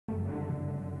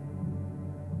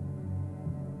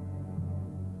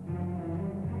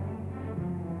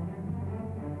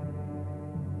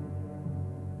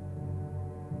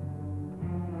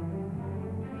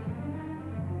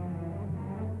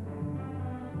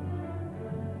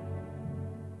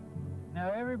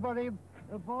Everybody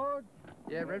aboard?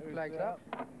 Yeah, red flag's up.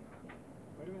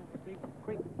 Wait a minute,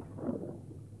 quick.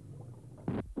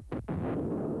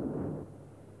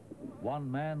 One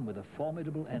man with a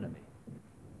formidable enemy,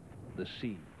 the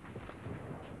sea.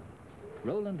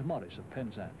 Roland Morris of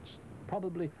Penzance,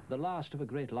 probably the last of a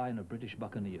great line of British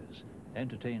buccaneers,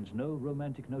 entertains no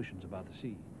romantic notions about the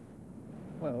sea.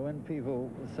 Well, when people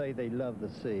say they love the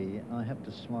sea, I have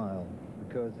to smile,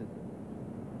 because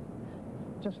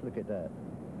just look at that.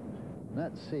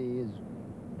 That sea is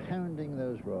pounding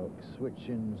those rocks, which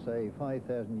in, say,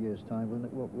 5,000 years' time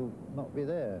will not be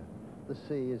there. The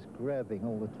sea is grabbing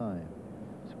all the time.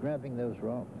 It's grabbing those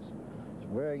rocks, it's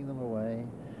wearing them away,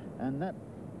 and that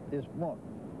is what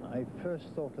I first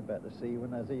thought about the sea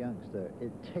when I was a youngster.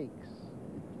 It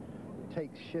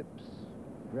takes ships,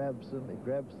 grabs them, it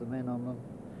grabs the men on them,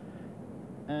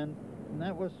 and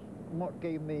that was what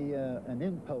gave me an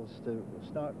impulse to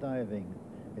start diving.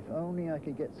 If only I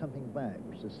could get something back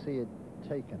which the sea had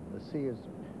taken. The sea is,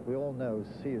 we all know,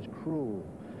 the sea is cruel,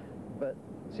 but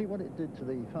see what it did to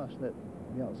the fast-net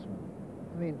yachtsman.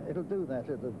 I mean, it'll do that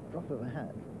at the drop of a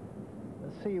hat.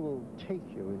 The sea will take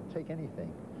you, it'll take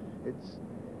anything.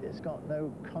 It's got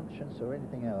no conscience or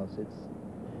anything else. It's,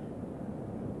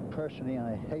 personally,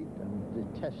 I hate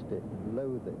and detest it, and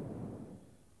loathe it.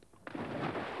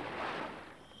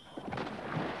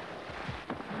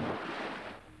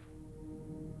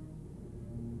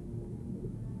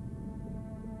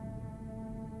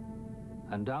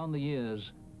 And down the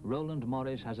years, Roland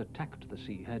Morris has attacked the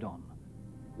sea head-on.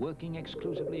 Working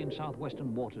exclusively in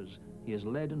southwestern waters, he has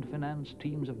led and financed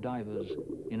teams of divers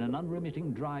in an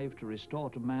unremitting drive to restore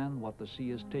to man what the sea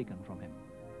has taken from him.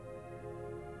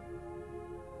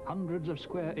 Hundreds of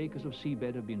square acres of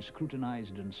seabed have been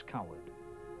scrutinized and scoured.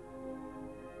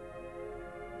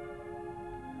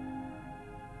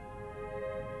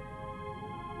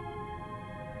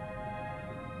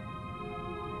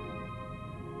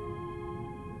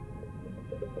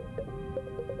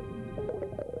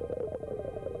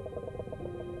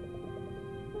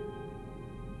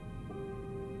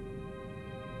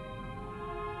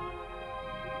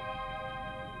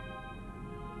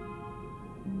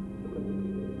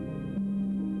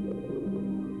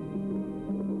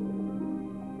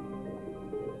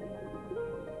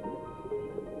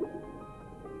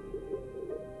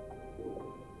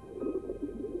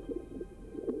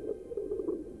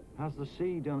 Has the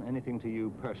sea done anything to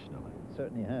you personally? It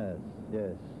certainly has,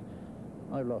 yes.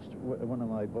 I lost one of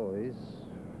my boys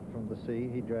from the sea.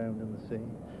 He drowned in the sea.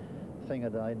 A thing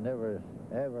that I never,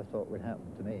 ever thought would happen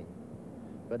to me.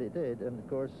 But it did, and of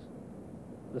course,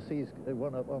 the sea's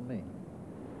one up on me.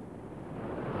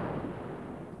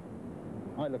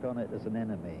 I look on it as an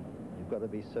enemy. You've got to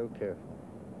be so careful.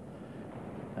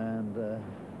 And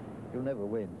you'll never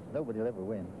win. Nobody will ever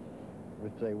win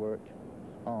if they work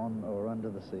on or under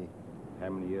the sea. How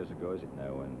many years ago is it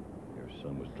now when your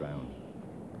son was drowned?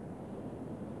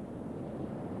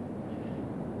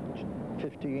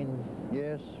 15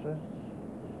 years, sir.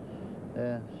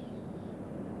 Yes.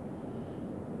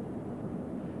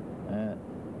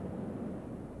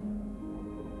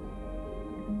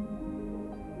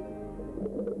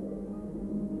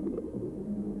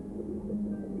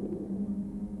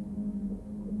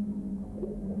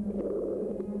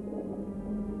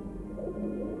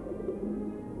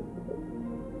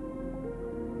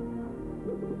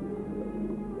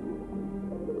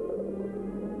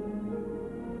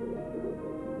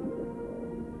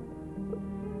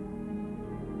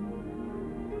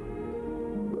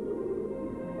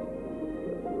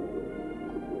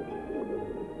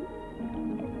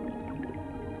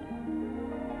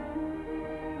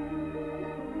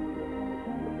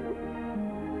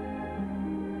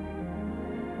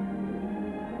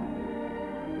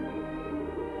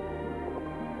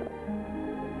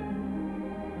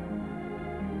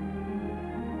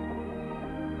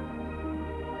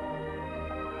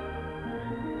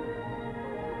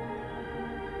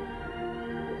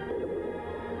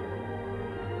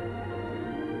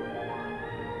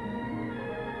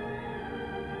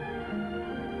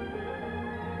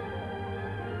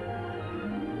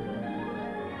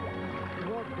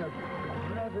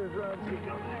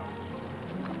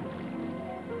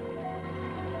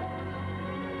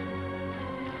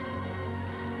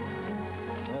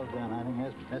 Well done, I think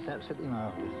that's absolutely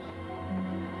marvellous.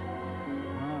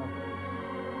 Wow.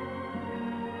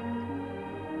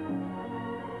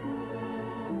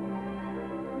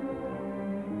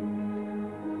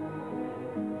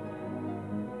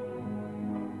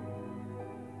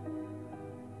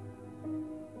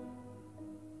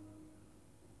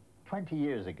 "20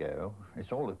 years ago,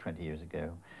 it's all of 20 years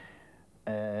ago,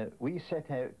 We set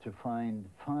out to find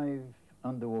 5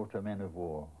 underwater men of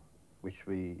war, which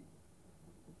we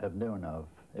have known of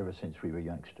ever since we were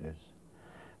youngsters.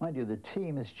 Mind you, the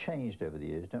team has changed over the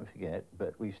years, don't forget,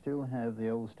 but we still have the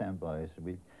old standbys.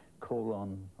 We call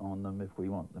on them if we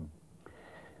want them.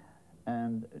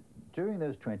 And during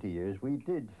those 20 years, we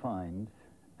did find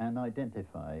and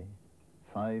identify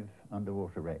 5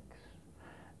 underwater wrecks.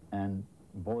 And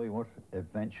boy, what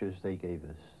adventures they gave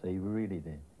us. They really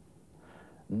did.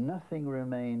 Nothing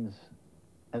remains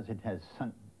as it has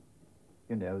sunk.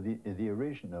 You know, the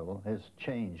original has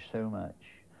changed so much.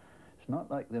 It's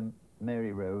not like the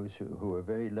Mary Rose, who are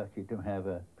very lucky to have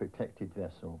a protected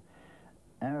vessel.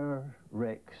 Our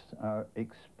wrecks are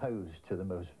exposed to the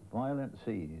most violent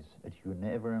seas that you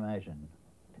never imagine.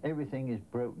 Everything is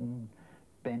broken,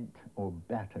 bent, or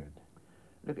battered.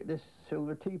 Look at this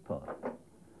silver teapot.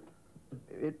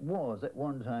 It was, at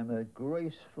one time, a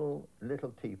graceful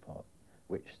little teapot,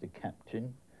 which the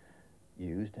captain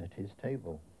used at his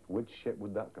table. Which ship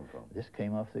would that come from? This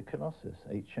came off the Colossus,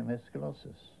 HMS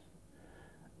Colossus.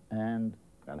 And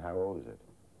how old is it?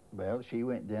 Well, she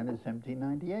went down in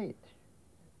 1798.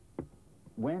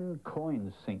 When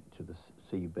coins sink to the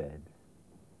seabed,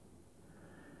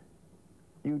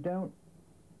 you don't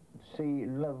see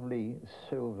lovely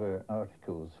silver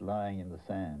articles lying in the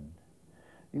sand.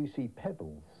 You see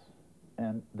pebbles,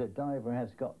 and the diver has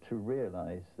got to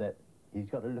realize that he's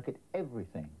got to look at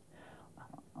everything.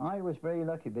 I was very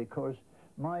lucky because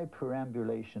my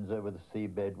perambulations over the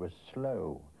seabed were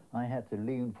slow. I had to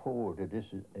lean forward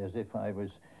as if I was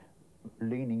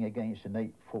leaning against an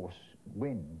 8-force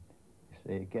wind,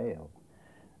 say a gale.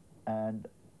 And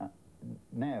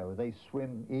now they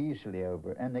swim easily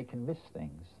over, and they can miss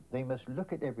things. They must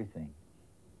look at everything.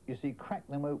 You see, crack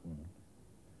them open.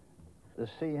 The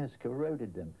sea has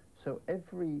corroded them. So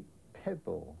every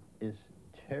pebble is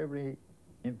terribly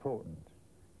important.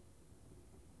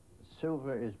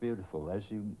 Silver is beautiful, as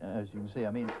you can see.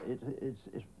 I mean,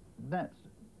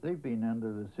 they've been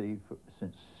under the sea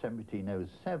since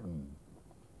 1707,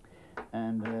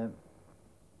 and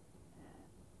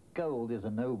gold is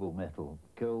a noble metal.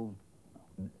 Gold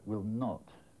will not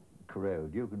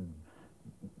corrode. You can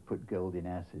put gold in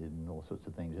acid and all sorts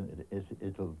of things, and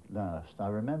it'll last. I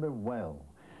remember well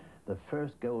the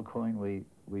first gold coin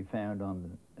we found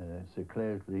on Sir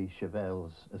Clairsley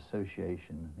Chevel's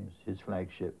Association, his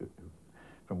flagship,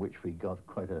 from which we got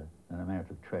quite an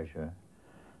amount of treasure,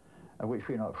 of which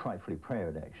we're not frightfully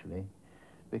proud, actually,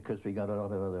 because we got a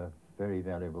lot of other very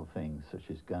valuable things, such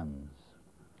as guns.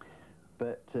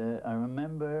 But I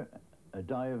remember a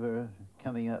diver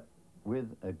coming up with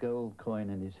a gold coin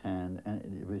in his hand, and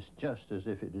it was just as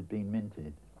if it had been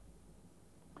minted.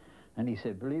 And he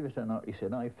said, believe it or not, he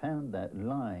said, I found that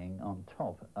lying on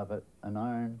top of an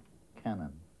iron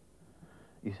cannon.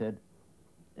 He said,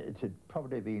 it had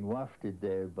probably been wafted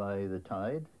there by the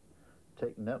tide,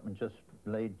 taken up and just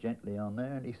laid gently on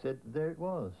there, and he said, there it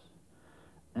was.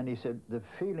 And he said, the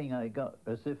feeling I got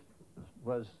as if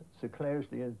was Sir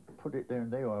Clairsley had put it there,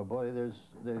 and there you are, boy,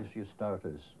 there's your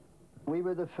starters. We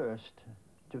were the first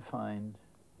to find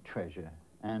treasure,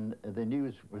 and the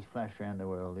news was flashed around the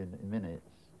world in minutes.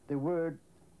 The word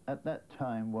at that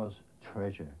time was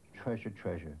treasure, treasure,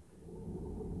 treasure.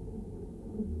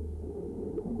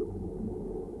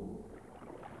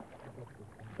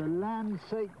 For land's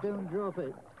sake, don't drop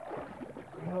it.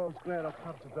 Oh, I was glad I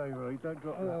come today, Roy. Don't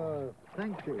drop that. Oh,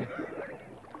 thank you.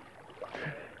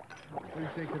 What do you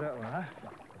think of that one, huh?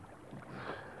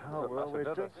 Oh, well,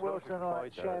 we'll drink well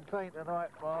tonight. Champagne tonight,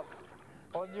 Mark.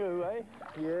 On you, eh?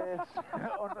 Yes.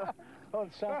 on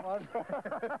someone.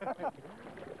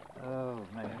 Oh,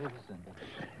 magnificent.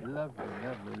 Lovely,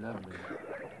 lovely, lovely.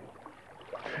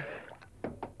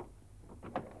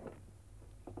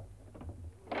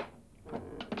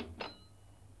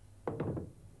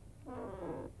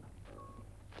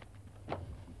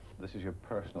 This is your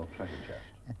personal treasure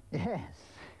chest. Yes.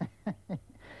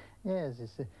 Yes,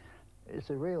 it's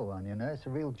a real one, you know. It's a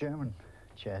real German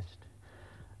chest.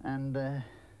 And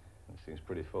It seems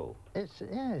pretty full. yes,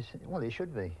 well, it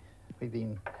should be. We've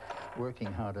been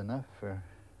working hard enough for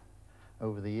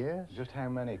over the years. Just how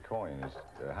many coins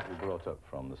have you brought up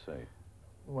from the sea?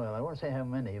 Well, I won't say how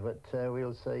many, but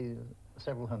we'll say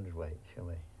several hundredweight, shall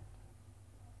we?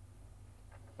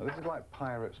 Now, this is like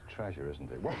pirate's treasure,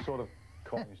 isn't it? What sort of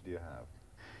coins do you have?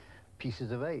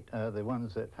 Pieces of 8 are the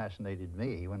ones that fascinated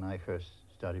me when I first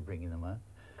started bringing them up.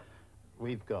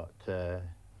 We've got, I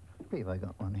believe I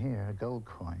got one here, a gold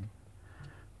coin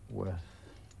worth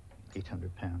 £800,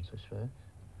 I suppose.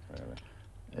 Really?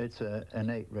 It's an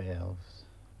 8 reals.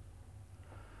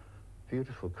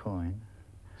 Beautiful coin.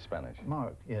 Spanish?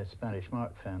 Mark, yes, Spanish.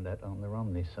 Mark found that on the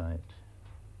Romney site.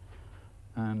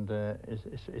 And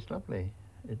it's lovely.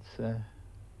 It's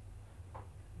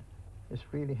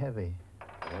really heavy.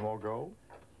 Any more gold?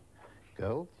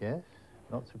 Gold, yes.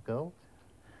 Lots of gold.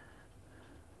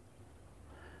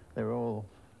 They're all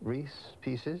wreaths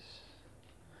pieces.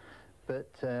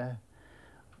 But I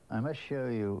must show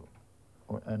you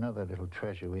another little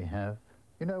treasure we have.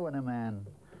 You know when a man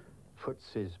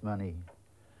puts his money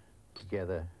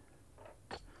together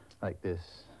like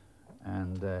this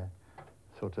and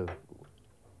sort of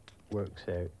works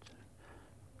out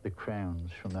the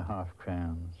crowns from the half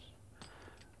crowns,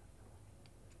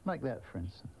 like that, for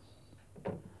instance.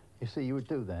 You see, you would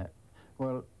do that.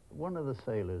 Well, one of the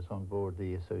sailors on board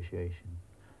the association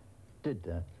did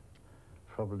that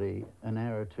probably an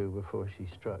hour or two before she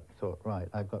struck, thought, right,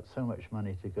 I've got so much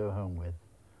money to go home with.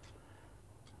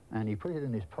 And he put it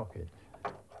in his pocket.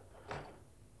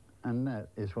 And that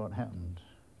is what happened.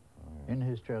 In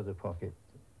his trouser pocket,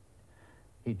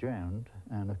 he drowned,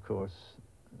 and of course,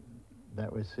 that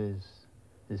was his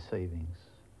savings.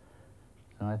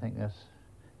 And I think that's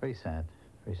very sad,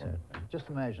 very sad. Just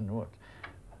imagine what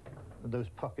those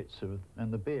pockets of,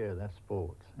 and the beer that's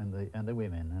bought, and the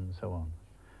women, and so on.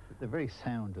 The very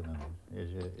sound of them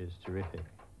is terrific.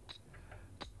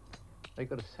 They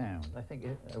got a sound. I think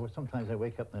sometimes I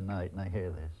wake up in the night and I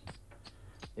hear this,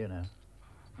 you know,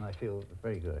 and I feel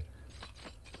very good.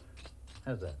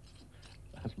 How's that?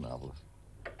 That's marvellous.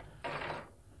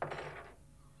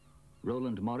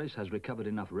 Roland Morris has recovered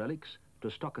enough relics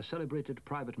to stock a celebrated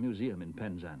private museum in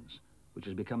Penzance, which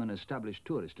has become an established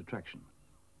tourist attraction.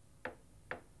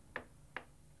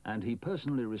 And he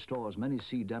personally restores many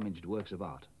sea-damaged works of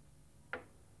art.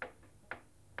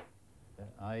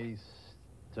 I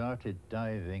started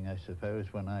diving, I suppose,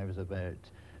 when I was about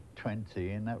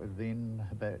 20, and that would have been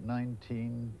about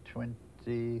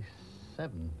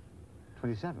 1927.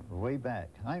 27? Way back.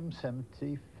 I'm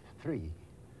 73.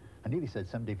 I nearly said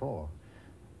 74.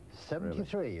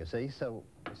 73, really? You see, so,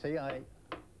 see, I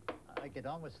get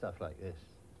on with stuff like this.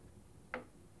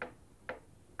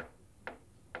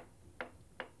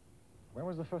 When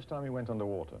was the first time you went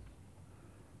underwater?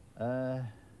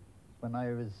 When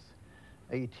I was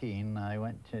 18, I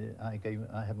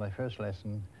had my first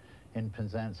lesson in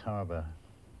Penzance Harbour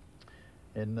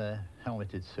in the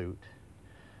helmeted suit.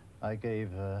 I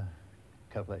gave a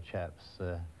couple of chaps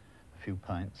a few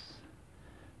pints,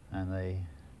 and they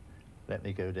let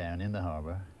me go down in the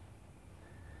harbour.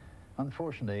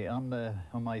 Unfortunately, on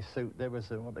my suit there was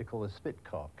what they call a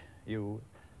spitcock.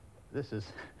 This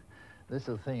is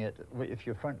the thing. If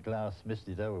your front glass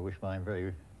misted over, which mine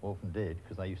very often did,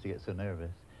 because I used to get so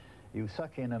nervous, you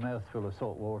suck in a mouthful of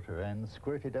salt water and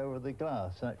squirt it over the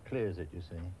glass. That clears it, you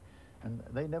see. And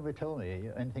they never told me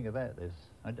anything about this.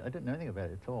 I didn't know anything about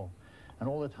it at all. And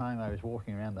all the time I was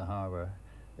walking around the harbour,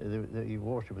 the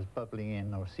water was bubbling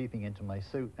in or seeping into my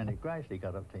suit, and it gradually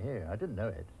got up to here. I didn't know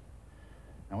it.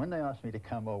 And when they asked me to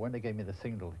come, or when they gave me the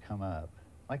signal to come up,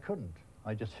 I couldn't.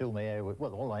 I just filled my air with,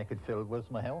 well, all I could fill was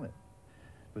my helmet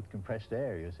with compressed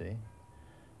air, you see.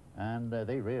 And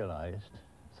they realized,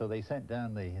 so they sent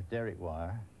down the derrick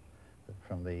wire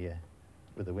from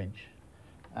with the winch,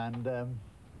 and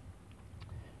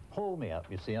hauled me up,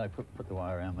 you see. I put the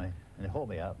wire around me, and they hauled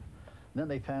me up. And then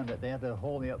they found that they had to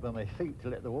haul me up by my feet to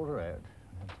let the water out.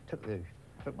 I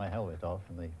took my helmet off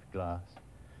and the glass,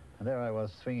 and there I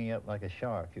was swinging up like a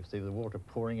shark, you see, the water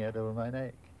pouring out over my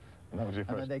neck. And that was your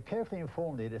first... And then they carefully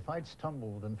informed me that if I'd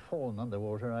stumbled and fallen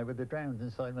underwater, I would have drowned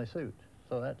inside my suit.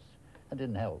 So that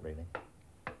didn't help, really.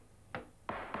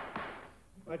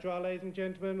 Right, ladies and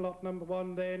gentlemen, lot number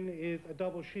 1 then is a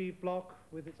double sheave block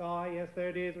with its eye. Yes, there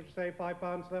it is. Would you say £5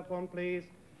 for that one, please?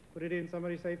 Put it in.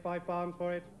 Somebody say £5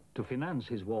 for it. To finance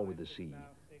his war with the sea,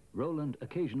 Roland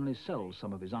occasionally sells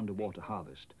some of his underwater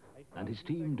harvest, and his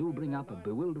team do bring up a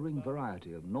bewildering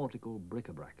variety of nautical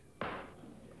bric-a-brac.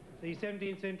 The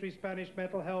 17th century Spanish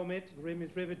metal helmet, the rim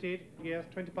is riveted. Yes,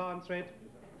 £20 thread.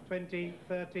 20,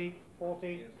 30,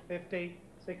 40, 50,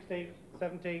 60,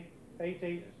 70,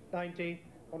 80, 90,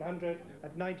 100,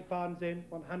 at £90 in,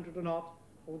 100 or not,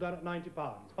 all done at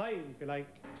 £90. Fine, if you like.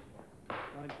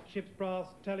 Right. Ship's brass,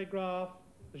 telegraph,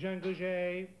 Jean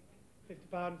Gouget,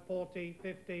 £50, 40,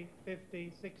 50,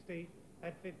 50, 60,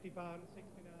 at £50, 60 now.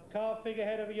 Carved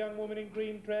figurehead of a young woman in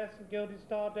green dress and gilded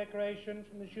star decoration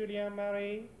from the Julien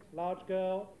Marie, large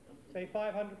girl. Say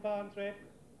 £500 thread,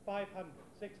 500,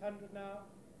 600 now.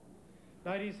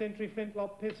 19th century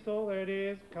flintlock pistol, there it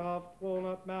is, carved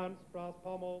walnut mounts, brass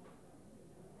pommel.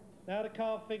 Now the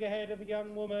carved figurehead of a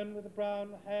young woman with the brown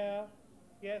hair.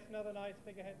 Yes, another nice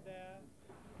figurehead there.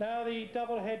 Now the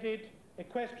double-headed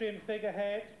equestrian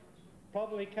figurehead,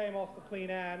 probably came off the Queen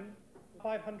Anne.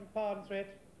 £500 for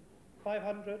it,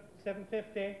 500,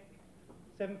 750,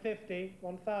 750,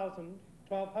 1,000,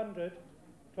 1,200,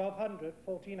 1,200,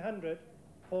 1,400,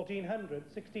 1,400,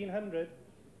 1,600,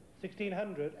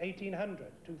 1,600,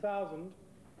 1,800, 2,000,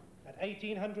 at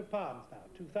 £1,800 now.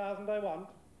 2,000 I want.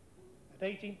 At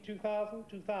 2,000,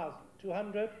 2,000,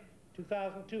 200,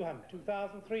 2,200,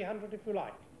 2,300 if you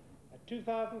like. At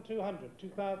 2,200,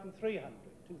 2,300,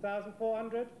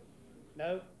 2,400,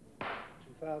 no,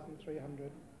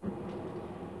 2,300.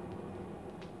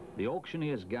 The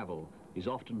auctioneer's gavel is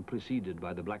often preceded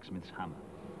by the blacksmith's hammer.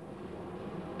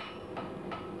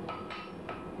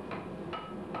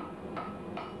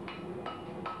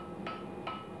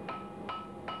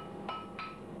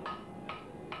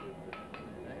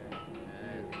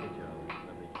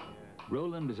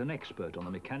 Roland is an expert on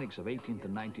the mechanics of 18th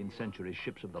and 19th century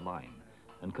ships of the line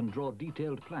and can draw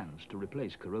detailed plans to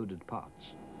replace corroded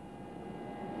parts.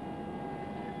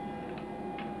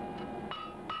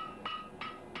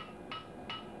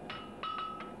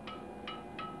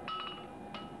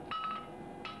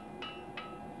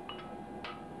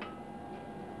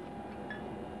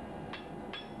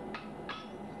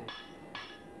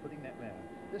 Putting that round.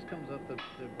 This comes off the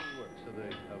bulwarks of the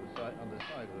side, on the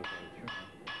side of the boat, you know.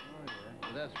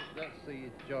 So that's the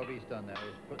job he's done now, is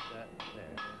put that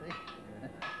there, see?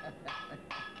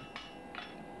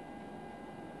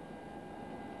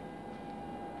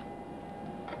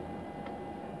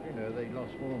 You know, they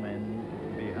lost more men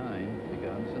behind the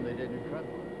guns than they did in front.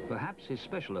 Perhaps his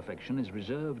special affection is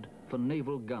reserved for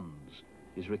naval guns.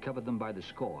 He's recovered them by the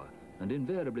score and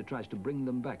invariably tries to bring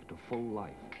them back to full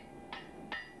life.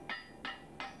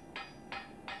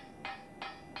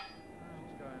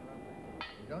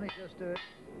 Johnny, just do it.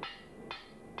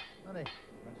 Honey.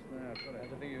 That's there, I've got it. I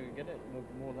don't think you can get it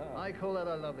more than that. I call that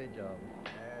a lovely job.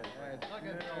 Like Go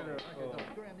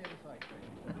around the other side.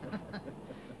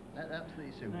 That's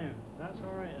absolutely super. No, that's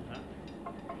all right, isn't it?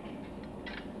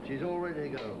 She's all ready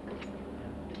to go.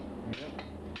 Yep.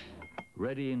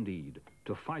 Ready indeed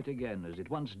to fight again as it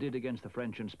once did against the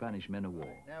French and Spanish men of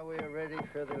war. Now we are ready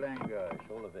for the langage,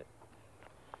 all of it.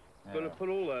 Going to put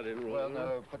all that in, Roland? Well,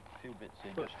 no, put a few bits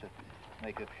in just to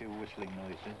make a few whistling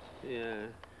noises. Yeah.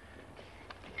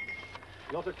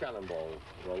 Not a cannonball,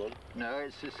 Roland. No,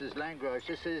 this is langage.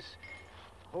 This is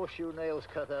horseshoe nails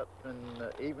cut up and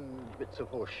even bits of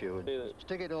horseshoe. Yeah.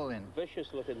 Stick it all in.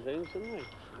 Vicious-looking things, isn't they?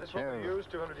 This one we used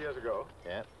 200 years ago.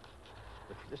 Yeah.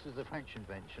 This is the French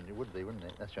invention. It would be, wouldn't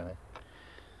it? That's right.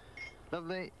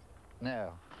 Lovely.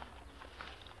 Now.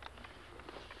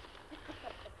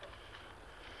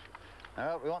 All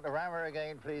right, we want the rammer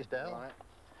again, please, Del. All right.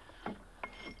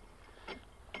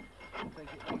 Thank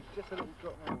you. Just a little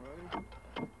drop more, Roland.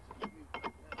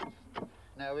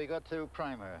 Now we got to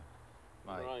primer,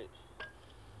 Mike. Right.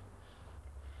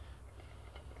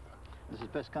 This is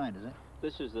best kind, is it?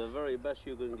 This is the very best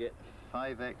you can get.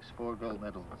 5X, 4 gold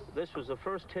medals. This was the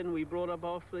first tin we brought up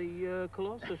off the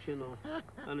Colossus, you know.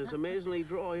 And it's amazingly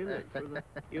dry, isn't it?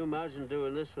 You imagine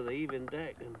doing this for the heaving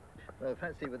deck. And... Well,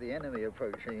 fancy with the enemy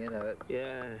approaching, you know, at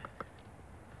yeah.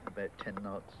 about 10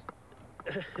 knots.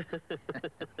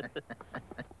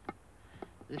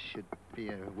 This should be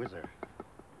a whizzer.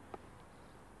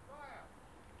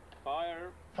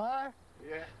 Fire. Fire?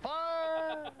 Yeah.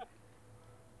 Fire!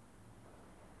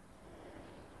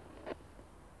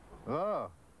 Oh,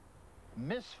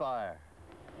 misfire.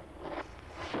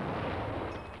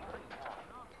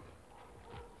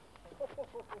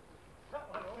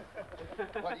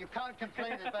 Well, you can't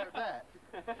complain about that,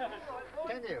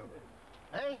 can you?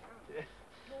 Hey?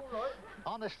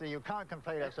 Honestly, you can't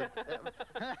complain. That's a...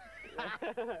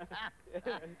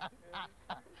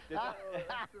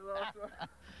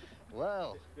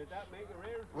 Well, Did that make a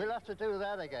rear? we'll have to do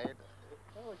that again.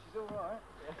 Oh, she's all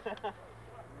right.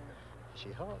 Is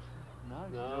she hot? No,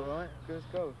 she's No. all right. Let's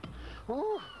go.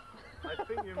 Ooh, I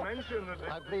think you mentioned that.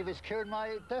 I believe it's cured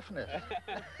my deafness.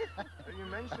 You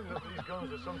mentioned that these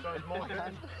guns are sometimes more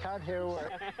Can't hear a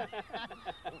word.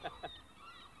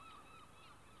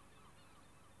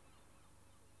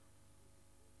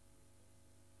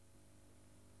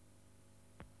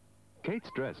 Kate's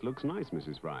dress looks nice,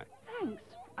 Mrs. Fry. Thanks.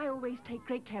 I always take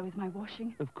great care with my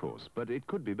washing. Of course, but it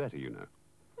could be better, you know.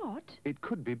 What? It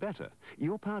could be better.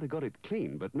 Your powder got it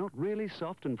clean, but not really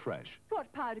soft and fresh.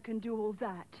 What powder can do all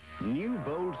that? New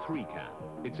Bold 3 Can.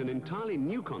 It's an entirely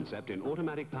new concept in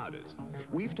automatic powders.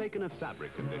 We've taken a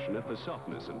fabric conditioner for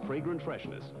softness and fragrant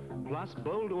freshness, plus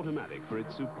Bold Automatic for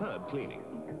its superb cleaning.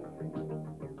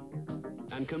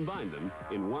 And combined them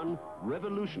in one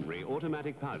revolutionary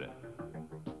automatic powder.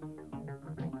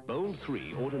 Bold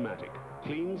 3 Automatic.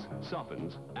 Cleans,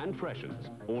 softens, and freshens,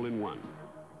 all in one.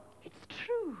 It's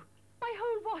true. My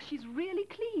whole wash is really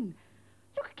clean.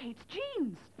 Look at Kate's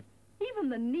jeans. Even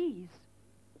the knees.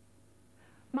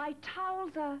 My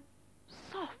towels are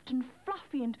soft and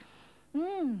fluffy and,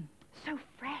 so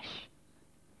fresh.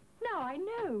 Now I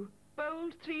know.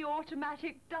 Bold 3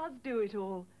 automatic does do it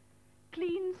all.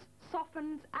 Cleans,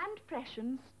 softens and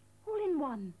freshens, all in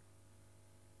one.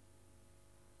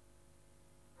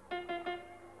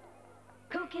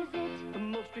 Coke is it, the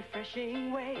most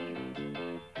refreshing way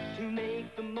to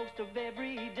make the most of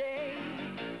every day.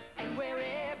 And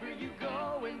wherever you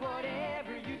go and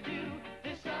whatever you do,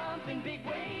 there's something big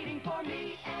waiting for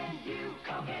me and you.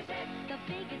 Coke is it, the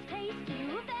biggest taste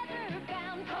you've ever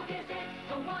found. Coke is it,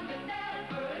 the one that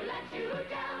never lets you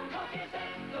down. Coke is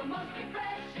it, the most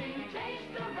refreshing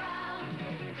taste around.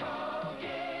 Coke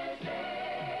is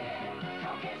it,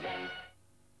 Coke is it.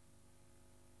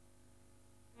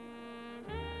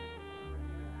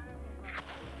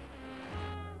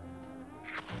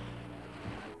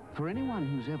 For anyone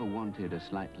who's ever wanted a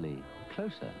slightly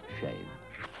closer shave,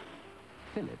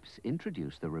 Philips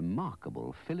introduced the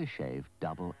remarkable Filishave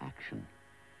double action.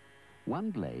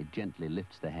 One blade gently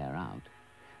lifts the hair out,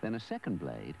 then a second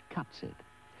blade cuts it,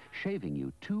 shaving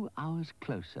you 2 hours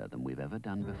closer than we've ever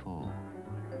done before.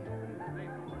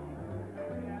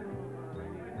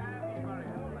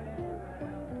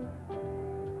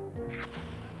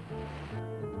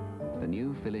 The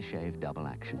new Filishave double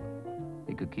action.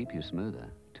 It could keep you smoother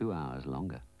 2 hours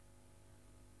longer.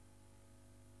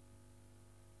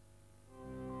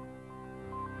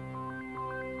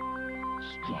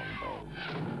 Strongbow.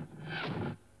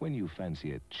 When you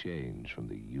fancy a change from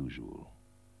the usual.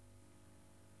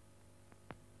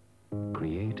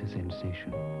 Create a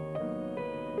sensation.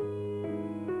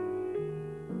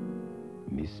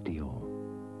 Mistio.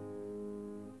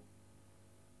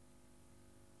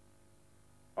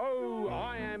 Oh,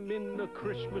 I am in the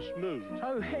Christmas mood.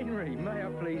 Oh, Henry, may I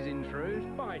please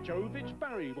intrude? By Jove, it's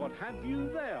Barry. What have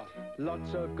you there?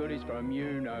 Lots of goodies from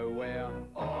you-know-where.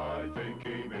 I think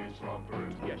he means from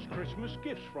Brute. Yes, Christmas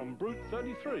gifts from Brute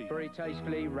 33. Very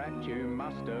tastefully wrapped, you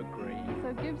must agree.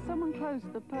 So give someone close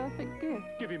the perfect gift.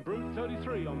 Give him Brute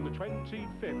 33 on the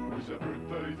 25th. We said Brute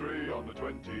 33 on the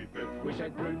 25th. We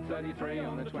said Brute 33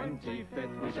 on the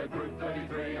 25th. We said Brute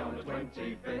 33 on the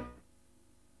 25th.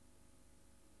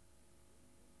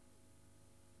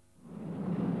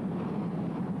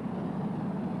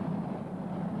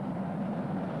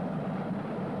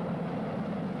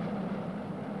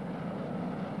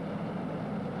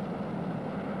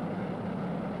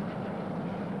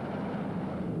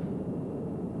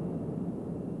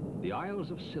 The Isles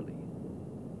of Scilly.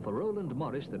 For Roland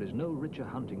Morris, there is no richer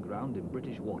hunting ground in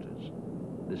British waters.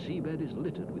 The seabed is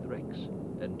littered with wrecks.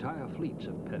 Entire fleets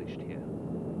have perished here.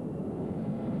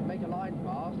 Make a line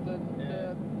fast,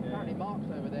 and apparently Mark's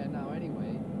over there now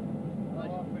anyway. I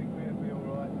think we'll be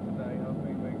all right today. I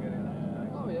think we're getting up today.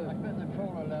 Oh, yeah. I bet the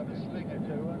trawler will have a sling or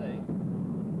two, won't he?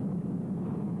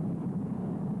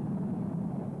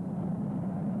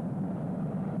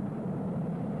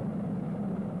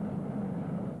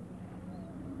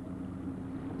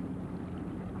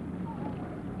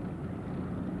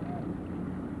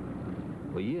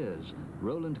 For years,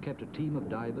 Roland kept a team of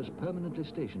divers permanently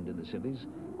stationed in the Scillies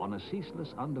on a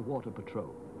ceaseless underwater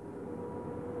patrol.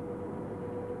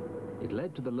 It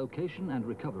led to the location and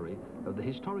recovery of the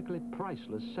historically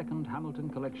priceless second Hamilton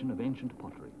collection of ancient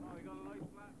pottery.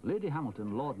 Lady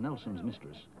Hamilton, Lord Nelson's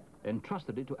mistress,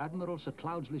 entrusted it to Admiral Sir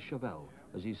Cloudesley Chauvel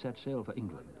as he set sail for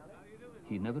England.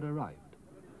 He never arrived.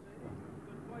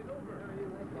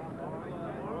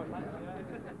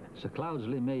 Sir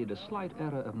Cloudesley made a slight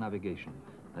error of navigation,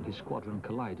 and his squadron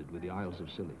collided with the Isles of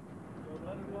Scilly.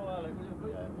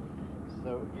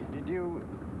 So,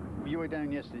 you were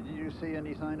down yesterday, did you see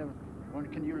any sign of one?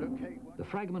 Can you locate one? The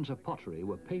fragments of pottery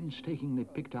were painstakingly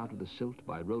picked out of the silt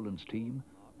by Roland's team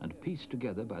and pieced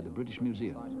together by the British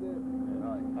Museum.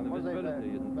 Right. And the visibility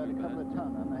isn't about a couple of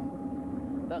ton,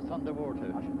 aren't they? That's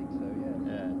underwater. I should think so,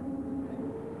 yeah. Yeah.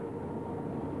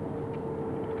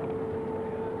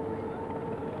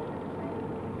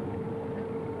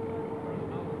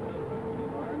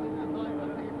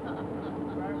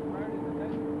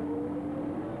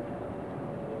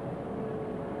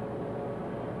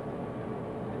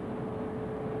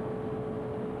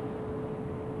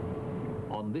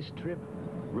 On this trip,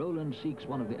 Roland seeks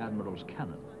one of the Admiral's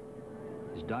cannon.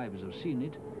 His divers have seen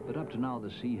it, but up to now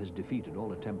the sea has defeated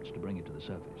all attempts to bring it to the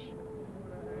surface.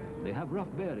 They have rough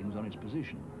bearings on its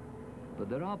position, but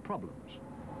there are problems.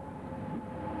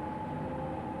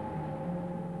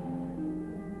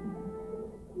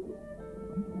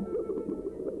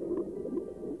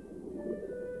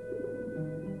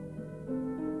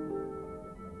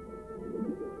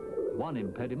 One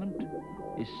impediment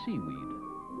is seaweed.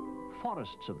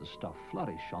 Forests of the stuff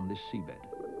flourish on this seabed,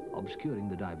 obscuring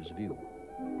the diver's view.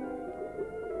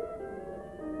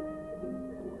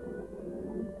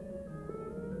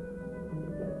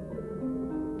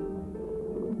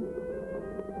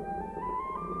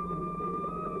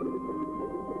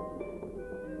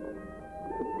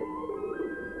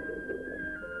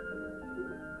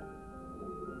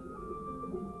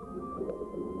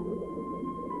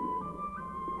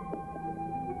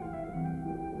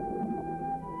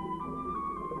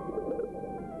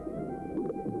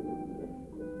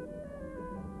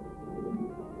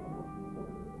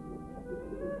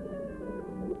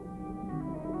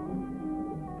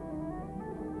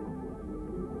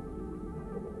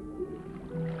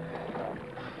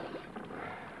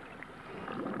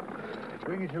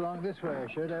 Bring it along this way, I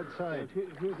should, outside.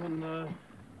 Who can,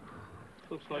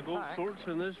 looks like all sorts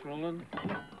in this, Roland.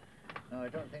 No, I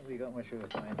don't think we got much of a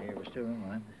time here. We're still in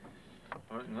line.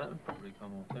 I reckon that would probably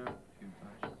come off there. A few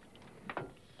patches.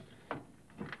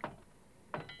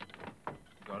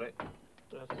 Got it?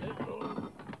 That's it, Roland.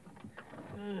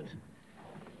 Good.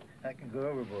 That can go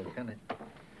overboard, can it?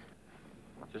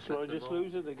 So I just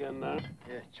lose it again now?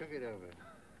 Yeah, chuck it over.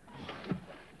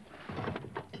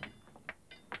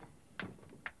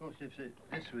 Of course, if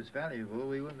this was valuable,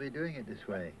 we wouldn't be doing it this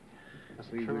way.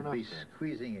 We would be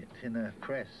squeezing it in a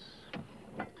press.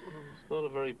 It's not a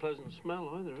very pleasant smell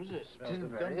either, is it? Smells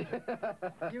of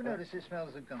gunpowder. You notice it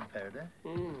smells of gunpowder?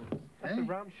 There's a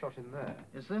ram shot in there.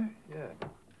 Is there? Yeah.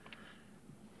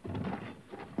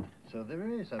 So there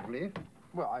is, I believe.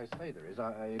 Well, I say there is.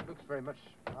 It looks very much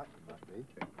like it must be.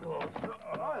 Oh,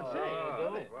 I see.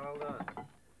 Done it. Well done.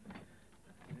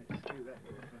 Let's do that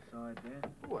on the side there.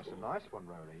 Oh, that's a nice one,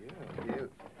 Roller, yeah. You.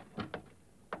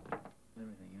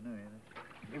 Everything you know,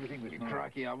 everything was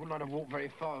Crikey, I wouldn't like to walk very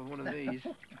far with one of these.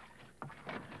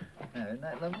 Isn't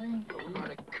that lovely? I wouldn't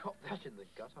like to cop that in the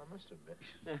gut, I must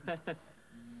admit.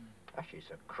 Actually,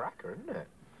 it's a cracker, isn't it?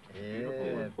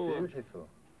 Yeah, beautiful.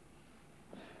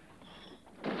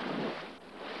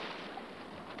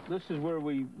 This is where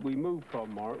we moved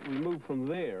from, Mark. We moved from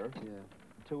there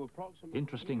to approximately...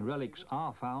 Interesting relics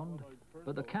are found,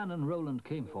 but the cannon Roland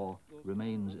came for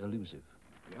remains elusive.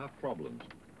 You have problems.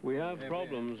 We have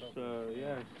problems,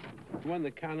 yes. When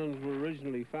the cannons were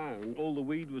originally found, all the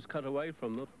weed was cut away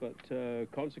from them, but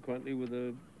consequently with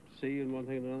the sea and one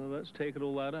thing and another, that's taken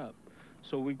all that up.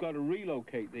 So we've got to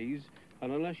relocate these,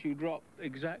 and unless you drop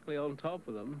exactly on top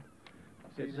of them,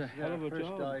 it's a hell of a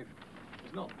job. Dive.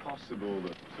 It's not possible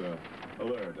that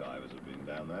allure divers have been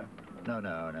down there. No.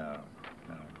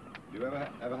 Do you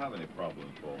ever have any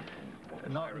problems, Paul?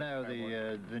 Not now.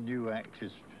 The new act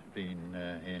has been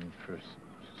in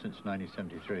since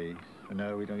 1973. So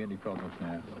no, we don't get any problems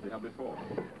now. What did you have before?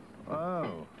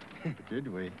 Oh, did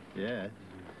we? Yeah. Yeah,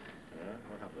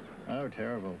 what happened? Oh,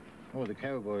 terrible. Oh, the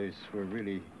cowboys were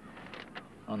really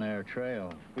on our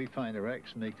trail. We find the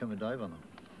wrecks and they come and dive on them.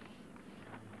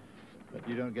 But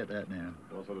you don't get that now.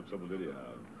 What sort of trouble did you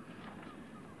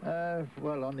have?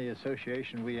 Well, on the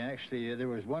association, we actually, there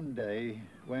was one day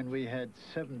when we had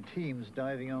 7 teams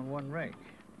diving on one wreck.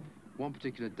 One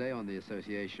particular day on the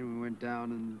association, we went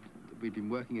down and we'd been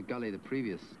working a gully the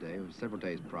previous day, it was several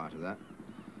days prior to that,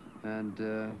 and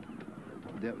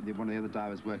one of the other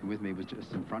divers working with me was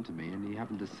just in front of me, and he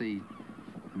happened to see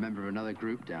a member of another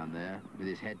group down there with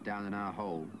his head down in our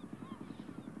hole.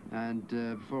 And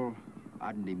before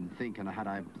I didn't even think, and had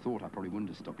I thought, I probably wouldn't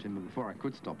have stopped him, but before I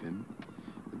could stop him,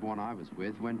 the one I was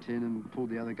with went in and pulled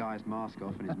the other guy's mask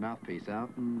off and his mouthpiece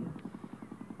out and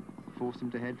forced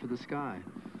him to head for the sky.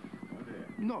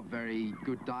 Not very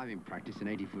good diving practice in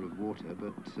 80 foot of water,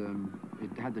 but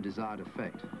it had the desired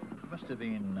effect. Must have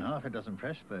been half a dozen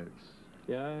press boats.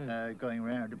 Yeah. Going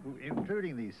around,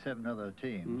 including these 7 other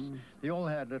teams. They all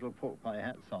had little pork pie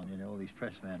hats on, you know, all these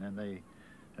pressmen, and they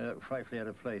frightfully out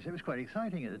of place. It was quite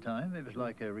exciting at the time. It was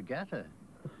like a regatta,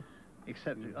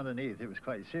 except underneath it was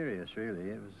quite serious,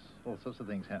 really. It was all sorts of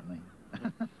things happening.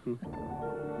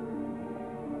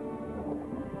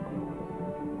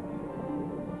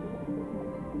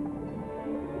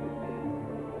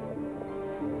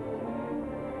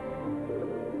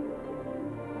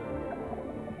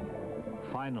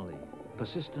 Finally,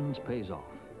 persistence pays off.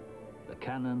 The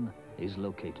cannon is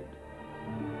located.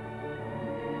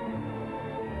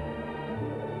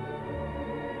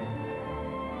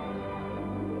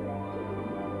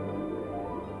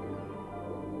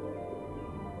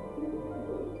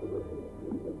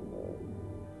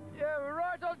 Yeah, we're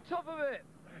right on top of it.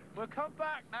 We'll come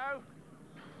back now.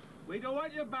 We don't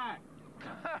want you back.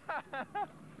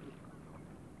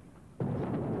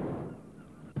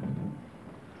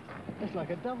 This was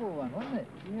like a double one, wasn't it?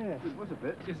 Yeah, it was a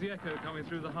bit. Is the echo coming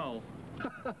through the hull?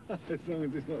 As long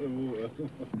as it's not the water.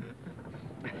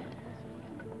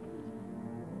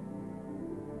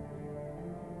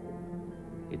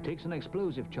 It takes an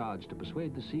explosive charge to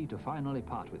persuade the sea to finally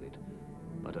part with it,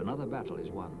 but another battle is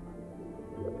won.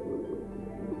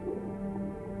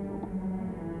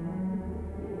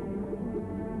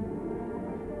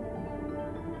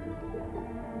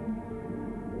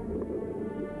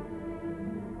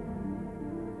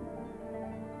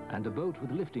 And a boat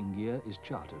with lifting gear is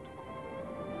chartered.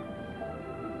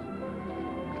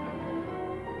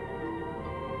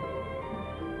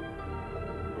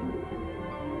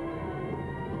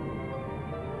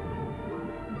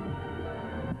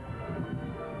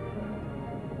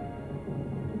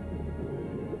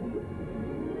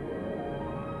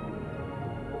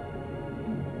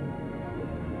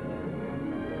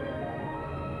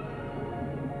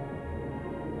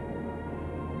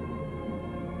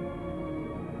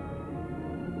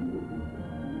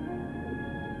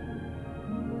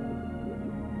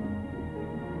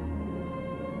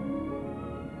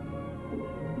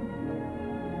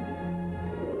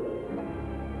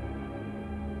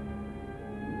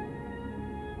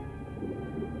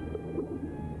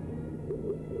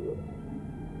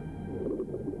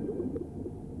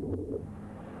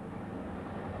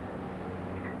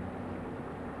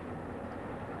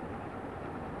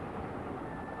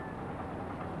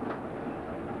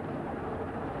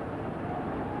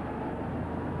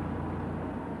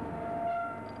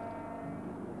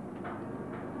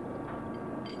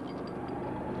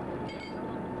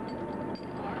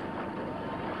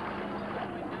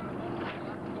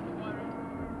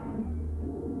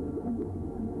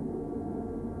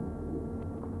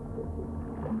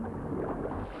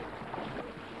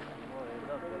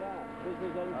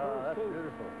 Oh, that's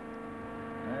beautiful.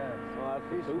 Yes. Oh,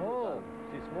 She's small.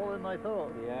 She's smaller than I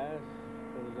thought. Yes,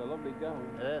 it was a lovely gun.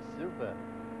 Yes, super.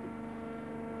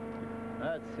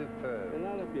 That's superb. Isn't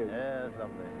that a beauty? Yeah, that's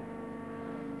lovely.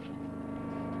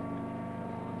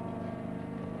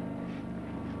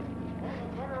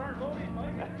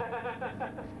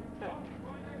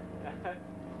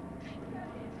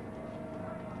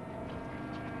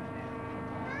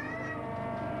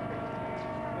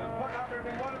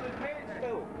 One of the kids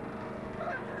too.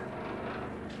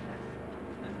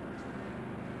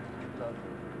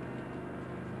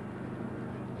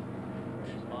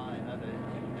 It's fine, that is.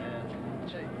 Yeah.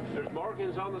 There's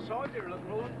markings on the side here, look,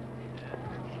 Roland.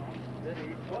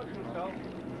 Steady. Watch yourself.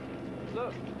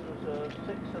 Look, there's a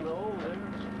 6 and a hole there.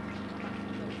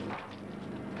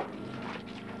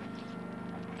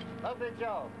 Lovely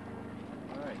job.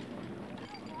 All right.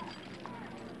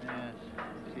 Yes.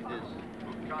 See this.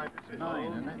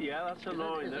 9, isn't it? Yeah, that's a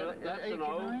 9. That's an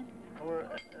O. Or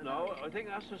no, I think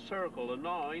that's a circle, a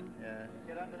 9. Yeah.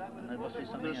 There must be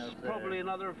something There's else probably there.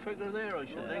 another figure there, I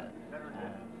should think.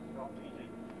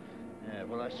 Yeah,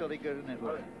 well, that's solid good, isn't it,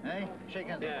 boy? Eh? Shake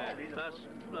hands. Yeah, that's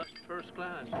first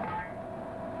class.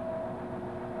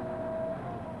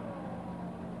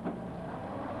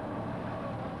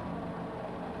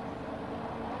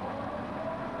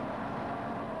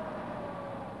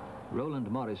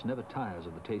 Roland Morris never tires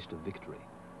of the taste of victory.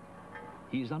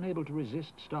 He is unable to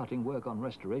resist starting work on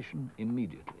restoration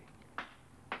immediately.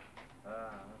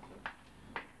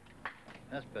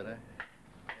 That's better.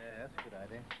 Yeah, that's a good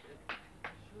idea.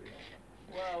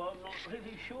 Well, I'm not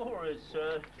really sure. It's Is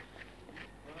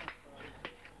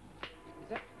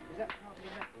that part of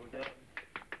your metal? Yeah.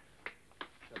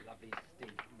 It's a lovely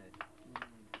stink, isn't it?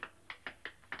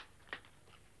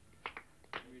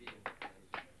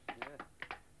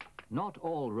 Not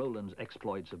all Roland's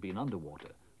exploits have been underwater,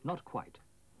 not quite.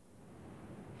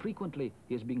 Frequently,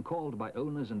 he has been called by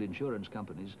owners and insurance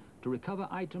companies to recover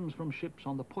items from ships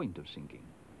on the point of sinking.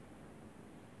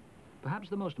 Perhaps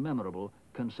the most memorable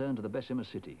concerned the Bessemer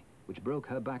City, which broke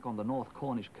her back on the North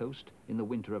Cornish coast in the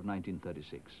winter of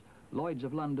 1936. Lloyd's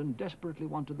of London desperately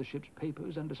wanted the ship's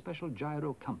papers and a special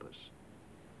gyro compass.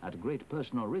 At great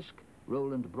personal risk,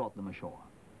 Roland brought them ashore.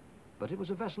 But it was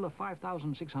a vessel of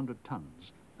 5,600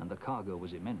 tons, and the cargo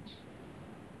was immense.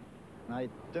 I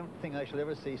don't think I shall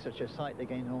ever see such a sight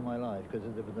again in all my life, because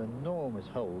there was an enormous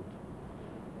hold,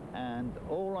 and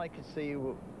all I could see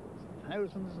were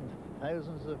thousands and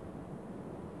thousands of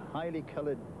highly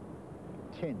coloured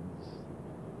tins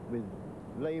with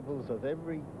labels of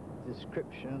every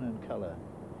description and colour.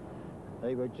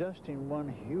 They were just in one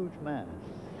huge mass,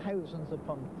 thousands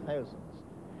upon thousands.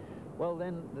 Well,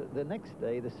 then, the next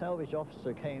day, the salvage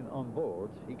officer came on board.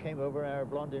 He came over our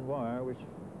Blondin Wire, which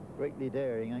greatly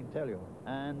daring, I can tell you.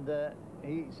 And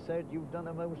he said, "You've done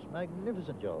a most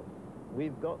magnificent job.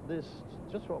 We've got this,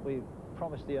 just what we've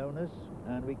promised the owners,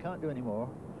 and we can't do any more.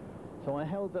 So I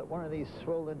held up one of these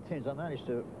swollen tins. I managed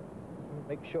to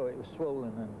make sure it was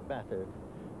swollen and battered.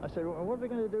 I said, well, what are we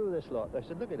going to do with this lot? They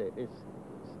said, look at it. It's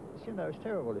you know, it's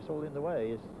terrible. It's all in the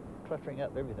way. It's cluttering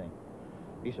up everything.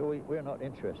 He said, we're not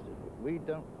interested. We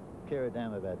don't care a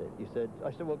damn about it.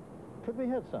 I said, well, could we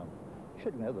have some?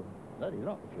 Should we have them? Bloody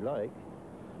lot, if you like.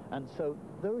 And so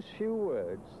those few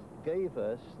words gave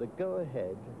us the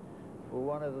go-ahead for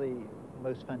one of the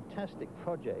most fantastic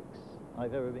projects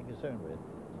I've ever been concerned with.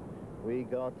 We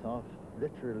got off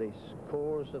literally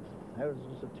scores of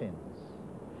thousands of tins.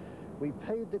 We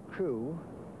paid the crew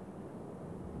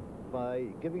by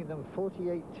giving them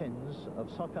 48 tins of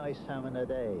sockeye salmon a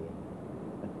day.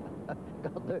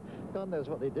 God knows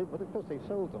what they did, but of course they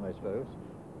sold them, I suppose.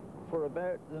 For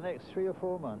about the next 3 or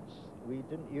 4 months, we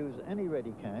didn't use any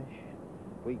ready cash.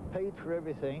 We paid for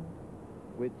everything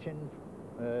with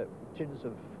tins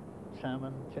of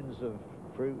salmon, tins of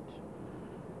fruit,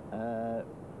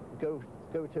 go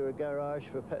to a garage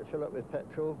for fill up with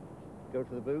petrol, go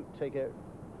to the boot, take out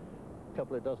a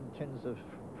couple of dozen tins of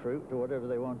fruit or whatever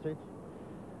they wanted.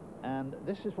 And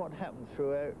this is what happened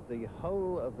throughout the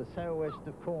whole of the southwest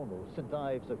of Cornwall. St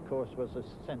Ives, of course, was the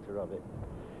centre of it.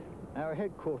 Our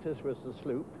headquarters was the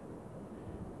sloop.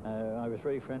 I was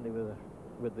very friendly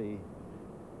with the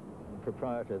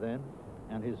proprietor then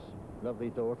and his lovely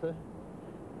daughter.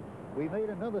 We made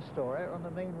another store out on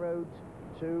the main road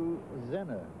to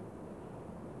Zena,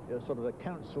 sort of a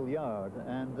council yard,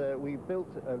 and we built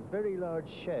a very large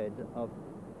shed of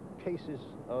cases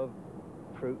of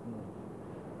fruit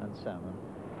and salmon.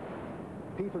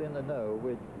 People in the know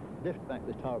would lift back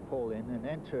the tarpaulin and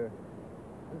enter.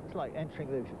 It's like entering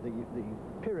the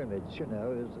pyramids, you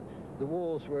know. The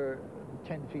walls were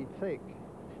 10 feet thick,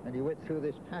 and you went through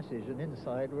this passage, and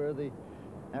inside were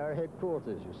our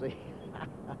headquarters, you see.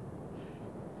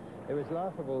 It was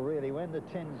laughable, really, when the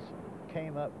tins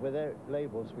came up without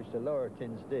labels, which the lower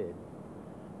tins did.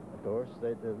 Of course,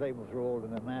 the labels were all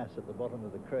in a mass at the bottom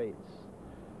of the crates.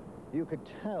 You could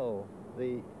tell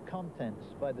the contents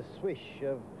by the swish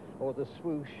or the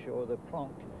swoosh or the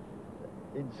plonk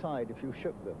inside if you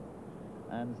shook them.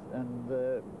 And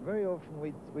very often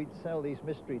we'd sell these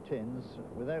mystery tins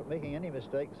without making any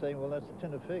mistake, saying, well, that's a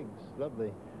tin of figs.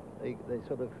 Lovely. They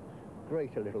sort of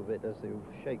grate a little bit as you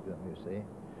shake them, you see.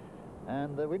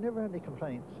 And we never had any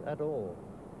complaints at all.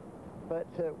 But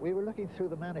we were looking through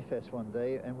the manifest one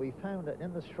day, and we found that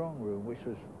in the strong room, which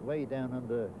was way down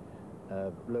under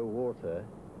low water,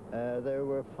 there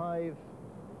were 5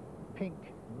 pink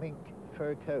mink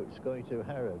fur coats going to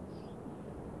Harrods.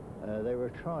 They were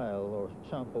trial or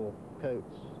sample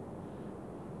coats.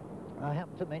 I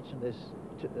happened to mention this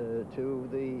to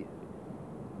the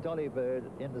dolly bird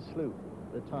in the sloop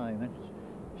at the time, and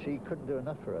she couldn't do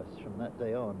enough for us from that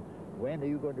day on. When are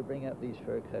you going to bring up these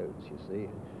fur coats, you see?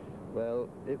 Well,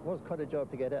 it was quite a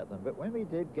job to get at them, but when we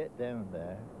did get down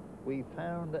there, we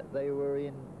found that they were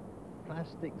in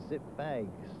plastic zip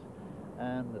bags,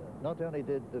 and not only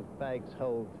did the bags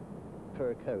hold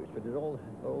fur coats, but it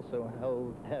also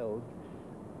held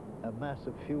a mass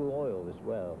of fuel oil as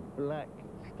well, black,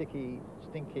 sticky,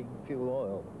 stinking fuel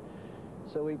oil.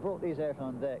 So we brought these out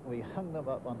on deck, we hung them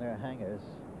up on their hangers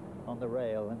on the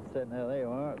rail and said, now there you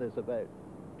are, there's about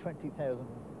 20,000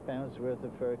 pounds worth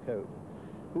of fur coat.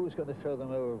 Who's going to throw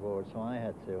them overboard? So I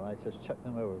had to. I just chucked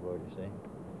them overboard, you see.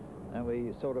 And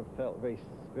we sort of felt very,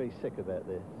 very sick about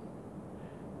this.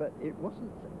 But it was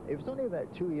only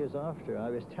about 2 years after I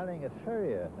was telling a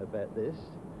farrier about this,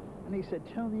 and he said,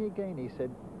 tell me again. He said,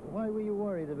 why were you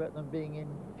worried about them being in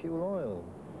fuel oil?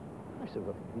 I said,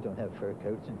 well, we don't have fur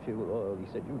coats in fuel oil.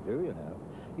 He said, you do, you know.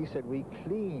 He said, we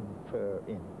clean fur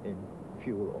in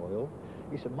fuel oil.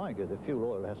 He said, mind you, the fuel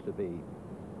oil has to be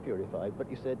purified, but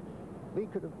he said, we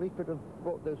could have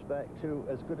brought those back to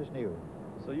as good as new.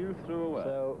 So you threw away?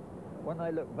 So when I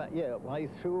look back, yeah, I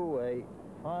threw away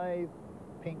 5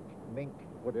 pink mink,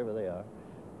 whatever they are,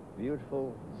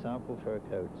 beautiful sample fur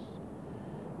coats.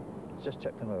 Just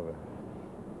check them over.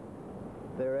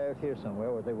 They're out here somewhere,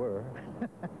 or they were.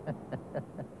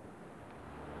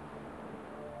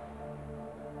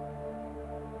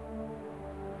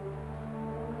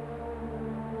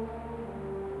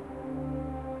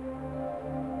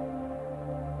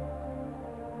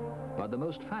 But the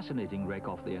most fascinating wreck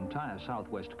off the entire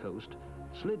southwest coast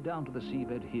slid down to the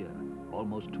seabed here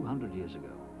almost 200 years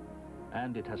ago.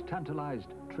 And it has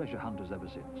tantalized treasure hunters ever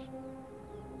since.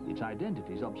 Its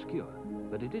identity is obscure,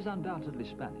 but it is undoubtedly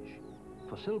Spanish,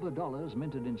 for silver dollars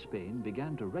minted in Spain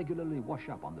began to regularly wash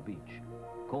up on the beach,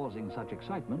 causing such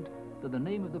excitement that the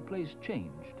name of the place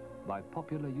changed by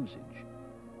popular usage.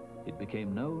 It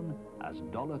became known as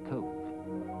Dollar Cove.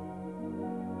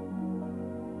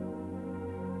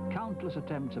 Countless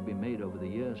attempts have been made over the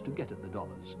years to get at the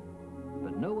dollars,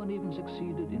 but no one even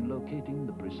succeeded in locating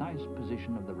the precise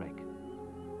position of the wreck,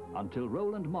 until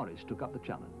Roland Morris took up the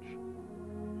challenge.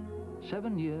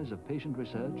 7 years of patient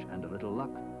research and a little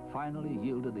luck finally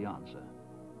yielded the answer.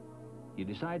 He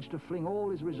decides to fling all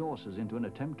his resources into an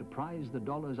attempt to prize the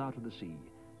dollars out of the sea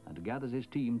and gathers his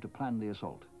team to plan the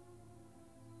assault.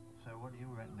 So what do you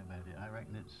reckon about it? I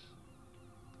reckon it's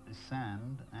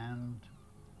sand and,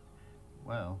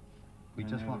 well, we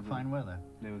just want fine weather.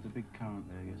 There was a big current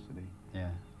there yesterday.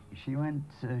 Yeah. She went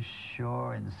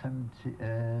ashore in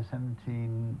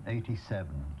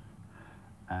 1787,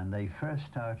 and they first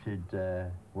started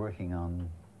working on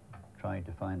trying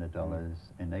to find the dollars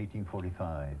in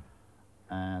 1845.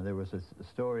 There was a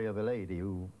story of a lady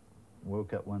who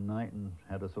woke up one night and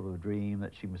had a sort of dream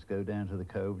that she must go down to the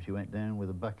cove. She went down with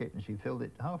a bucket and she filled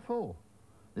it half full.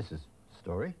 This is a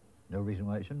story, no reason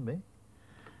why it shouldn't be.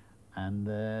 And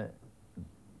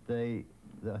I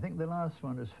think the last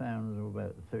one was found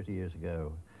about 30 years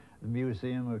ago. The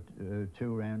museum or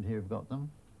two around here have got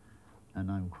them, and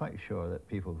I'm quite sure that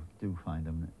people do find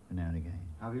them now and again.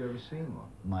 Have you ever seen one?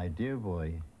 My dear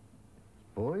boy.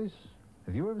 Boys,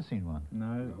 have you ever seen one?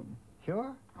 No.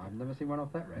 Sure? I've never seen one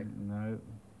off that wreck. No.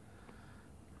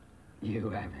 You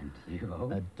haven't, you.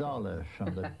 $1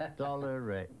 from the Dollar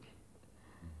wreck.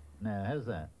 Now, how's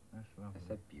that? That's lovely.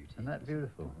 That's a beauty. Isn't that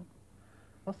beautiful?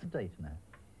 What's the date now?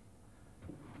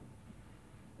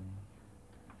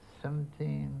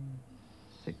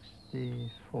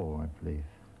 1764, I believe.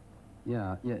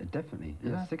 Yeah, definitely.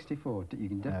 Yeah, 64. You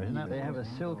can definitely. Isn't that they have a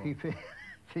silky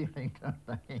feeling, don't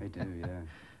they? They do, yeah.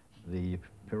 The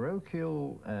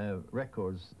parochial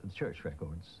records, the church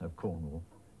records of Cornwall,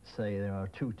 say there are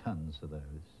 2 tons of those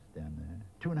down there.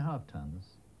 2.5 tons.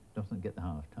 Doesn't get the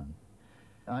half ton.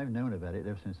 I've known about it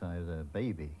ever since I was a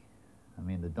baby. I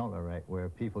mean, the Dollar wreck, where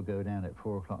people go down at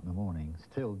 4 o'clock in the morning,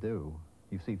 still do.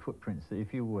 You see footprints that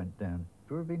if you went down...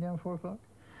 Have you ever been down at 4 o'clock?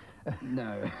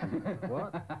 No.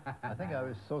 What? I think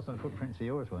I saw some footprints of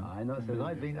yours once. I know.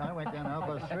 I went down at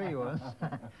 3:30 once.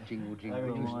 Jingle,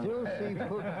 jingle. You still see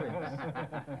footprints.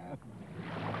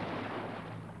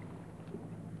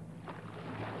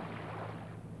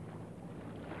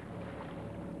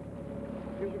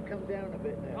 You should come down a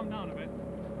bit now. Come down a bit.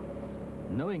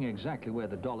 Knowing exactly where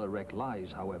the Dollar wreck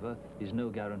lies, however, is no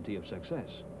guarantee of success.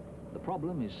 The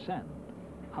problem is sand.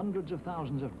 Hundreds of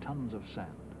thousands of tons of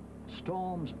sand.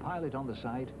 Storms pile it on the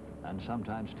site and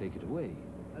sometimes take it away.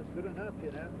 That's good enough,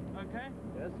 you know. Okay.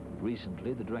 Yes.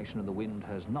 Recently, the direction of the wind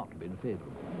has not been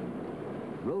favorable.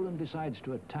 Roland decides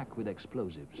to attack with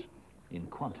explosives in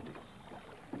quantity.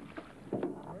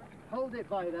 Hold it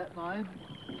by that line.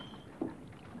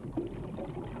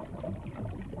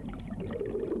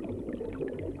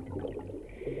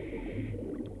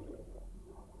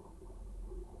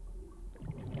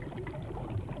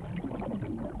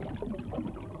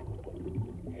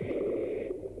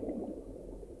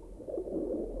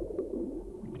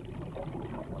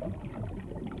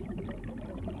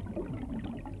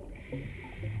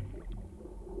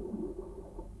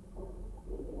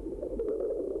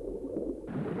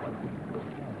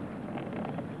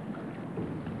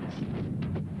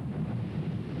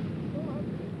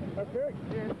 Okay.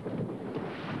 Yeah.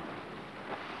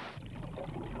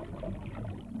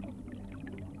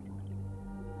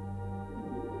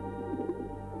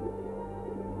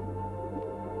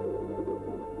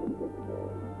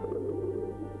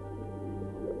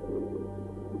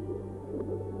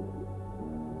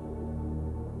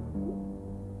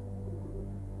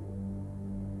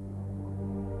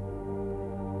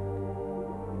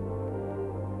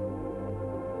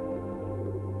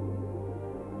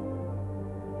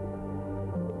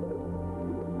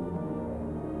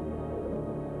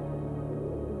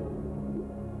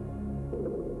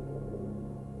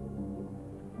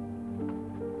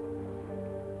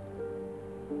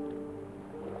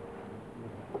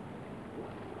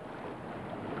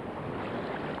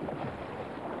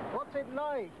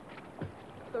 Like?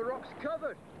 The rock's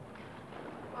covered.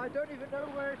 I don't even know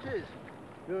where it is.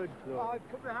 Good. I've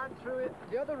put my hand through it.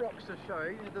 The other rocks are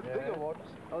showing, the bigger ones.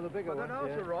 Oh, the bigger ones, But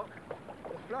an outer rock,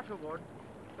 the flatter one,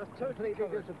 that's totally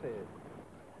disappeared.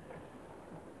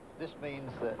 This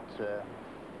means that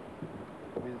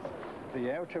with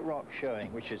the outer rock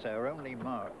showing, which is our only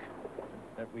mark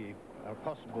that we are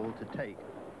possible to take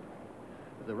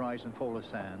the rise and fall of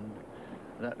sand,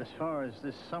 that as far as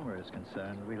this summer is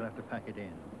concerned, we'll have to pack it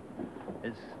in.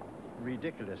 It's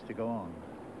ridiculous to go on.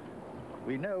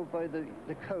 We know by the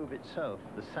cove itself,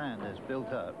 the sand has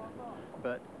built up,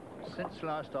 but since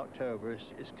last October,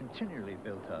 it's continually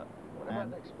built up. What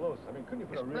about explosives? I mean, couldn't you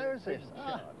put explosives? a really big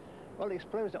charge? Well,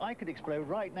 explosives, I could explode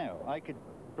right now. I could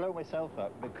blow myself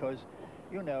up because,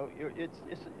 you know,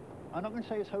 I'm not going to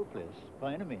say it's hopeless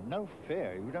by any means. No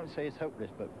fear. We don't say it's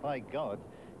hopeless, but by God,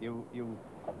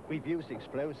 we've used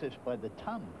explosives by the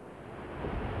ton.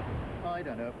 I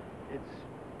don't know.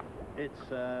 It's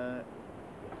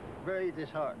very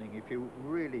disheartening if you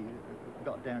really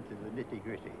got down to the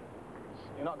nitty-gritty.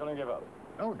 You're not going to give up?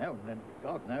 Oh, no,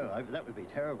 God, no. That would be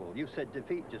terrible. You said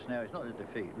defeat just now. It's not a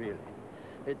defeat, really.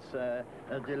 It's a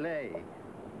delay.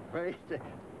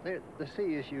 The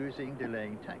sea is using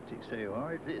delaying tactics, they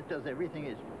are. It does everything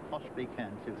it possibly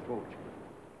can to thwart you.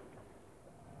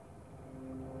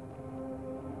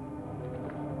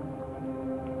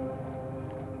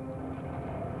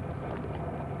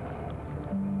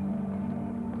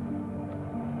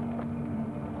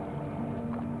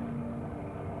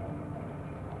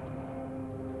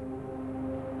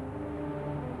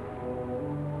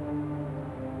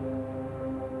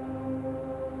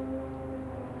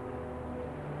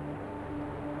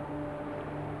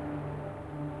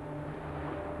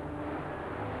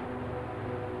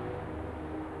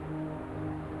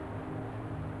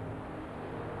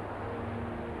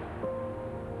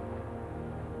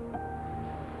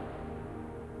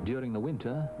 During the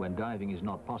winter, when diving is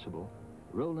not possible,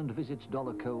 Roland visits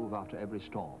Dollar Cove after every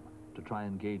storm to try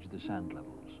and gauge the sand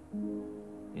levels.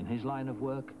 In his line of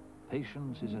work,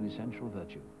 patience is an essential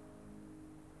virtue.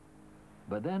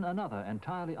 But then another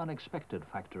entirely unexpected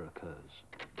factor occurs.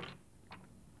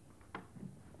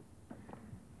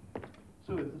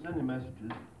 So if there's any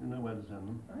messages, you know where to send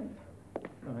them.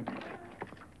 Right.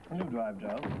 And you drive,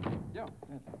 Giles? Yeah.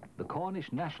 The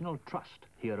Cornish National Trust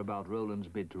hear about Roland's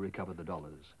bid to recover the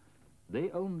dollars. They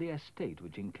own the estate,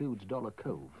 which includes Dollar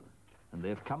Cove, and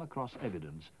they've come across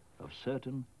evidence of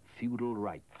certain feudal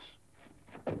rights.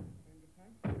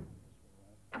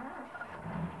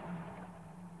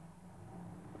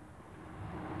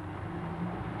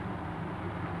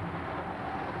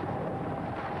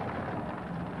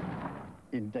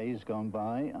 In days gone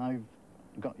by, I've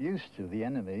got used to the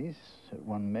enemies that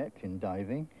one met in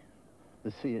diving.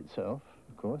 The sea itself,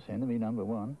 of course, enemy number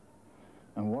one.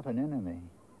 And what an enemy.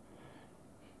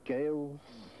 Gales,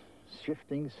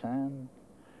 shifting sand,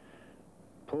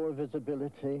 poor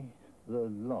visibility, the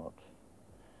lot.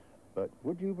 But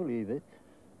would you believe it?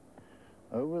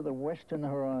 Over the western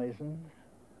horizon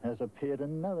has appeared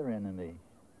another enemy,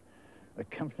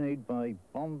 accompanied by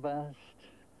bombast,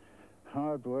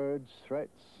 hard words,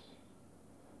 threats,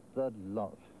 the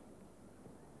lot.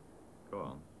 Go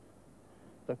on.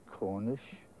 The Cornish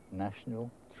National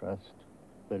Trust,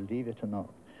 believe it or not.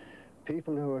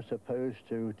 People who are supposed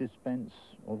to dispense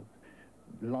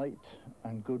light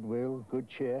and goodwill, good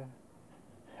cheer,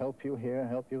 help you here,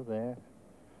 help you there.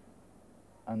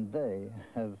 And they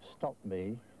have stopped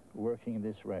me working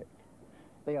this wreck.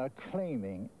 They are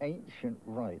claiming ancient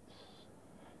rights,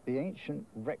 the ancient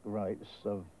wreck rights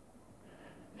of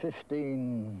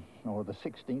 15 or the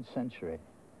 16th century.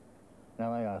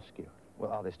 Now I ask you.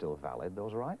 Well, are they still valid,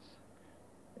 those rights?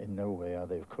 In no way are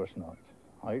they, of course not.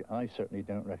 I certainly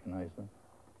don't recognize them.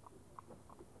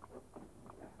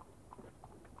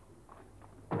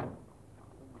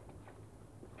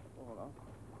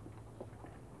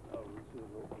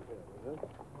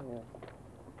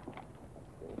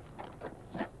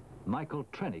 Michael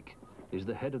Trennick is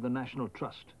the head of the National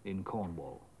Trust in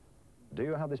Cornwall. Do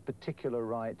you have this particular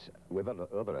right with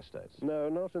other estates? No,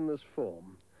 not in this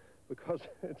form, because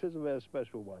it is a very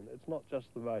special one. It's not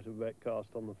just the right of wreck cast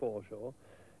on the foreshore.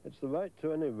 It's the right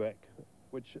to any wreck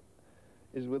which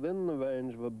is within the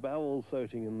range of a barrel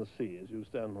floating in the sea as you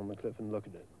stand on the cliff and look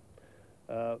at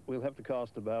it. We'll have to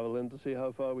cast a barrel in to see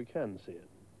how far we can see it.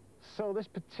 So this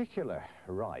particular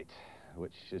right,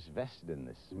 which is vested in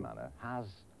this manner, has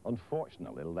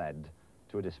unfortunately led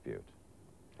to a dispute,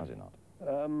 has it not?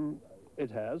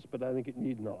 It has, but I think it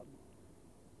need not.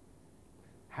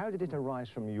 How did it arise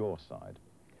from your side?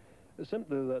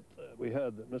 Simply that we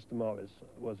heard that Mr. Morris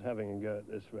was having a go at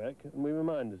this wreck, and we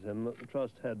reminded him that the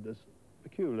Trust had this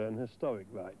peculiar and historic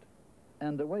right.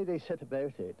 And the way they set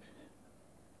about it,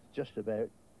 just about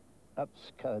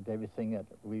upscud everything that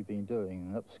we've been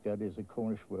doing. And upscud is a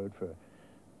Cornish word for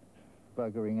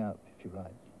buggering up, if you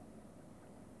like.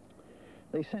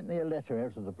 They sent me a letter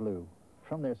out of the blue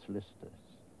from their solicitors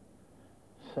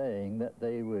saying that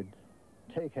they would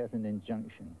take out an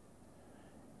injunction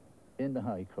in the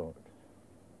High Court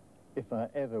if I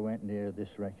ever went near this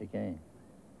wreck again.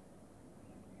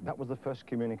 That was the first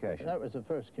communication? That was the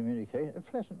first communication. A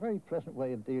pleasant, very pleasant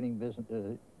way of dealing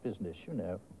business, you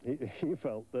know. He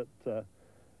felt that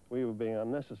we were being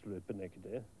unnecessarily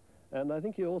pernickety, And I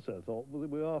think he also thought that we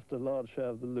were after a large share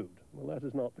of the loot. Well, that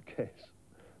is not the case.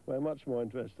 We're much more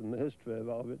interested in the history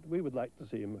of it. We would like to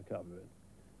see him recover it.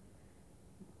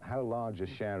 How large a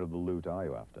share of the loot are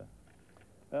you after?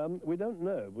 We don't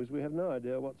know, because we have no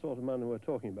idea what sort of money we're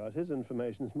talking about. His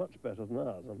information is much better than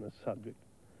ours on this subject.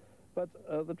 But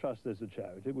the trust is a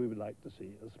charity. We would like to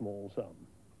see a small sum.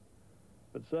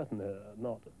 But certainly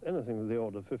not anything of the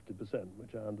order of 50%,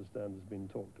 which I understand has been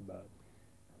talked about.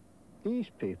 These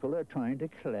people are trying to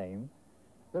claim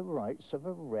the rights of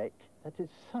a wreck that is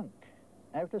sunk,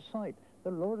 out of sight.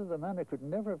 The lord of the manor could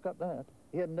never have got that.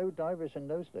 He had no divers in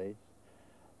those days.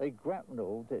 They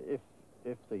grapnelled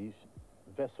if the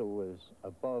vessel was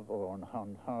above or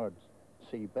on hard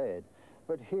sea bed.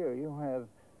 But here you have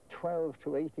 12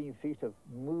 to 18 feet of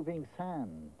moving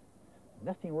sand.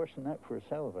 Nothing worse than that for a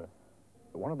salver.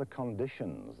 One of the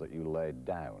conditions that you laid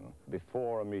down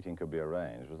before a meeting could be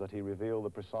arranged was that he reveal the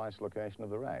precise location of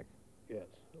the wreck. Yes.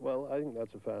 Well, I think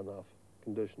that's a fair enough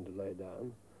condition to lay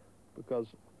down, because,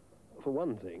 for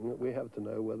one thing, we have to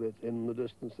know whether it's in the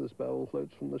distance this barrel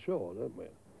floats from the shore, don't we?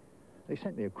 They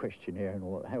sent me a questionnaire and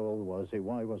all, how old was he,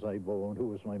 why was I born, who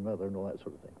was my mother, and all that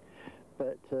sort of thing.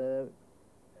 But,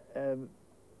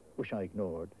 which I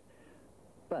ignored.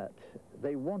 But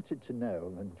they wanted to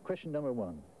know, and question number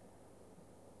one,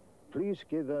 please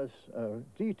give us a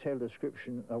detailed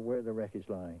description of where the wreck is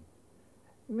lying.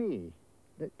 Me,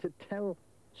 to tell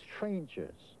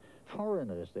strangers,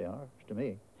 foreigners they are, to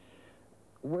me,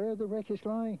 where the wreck is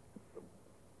lying.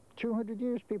 200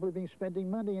 years people have been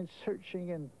spending money and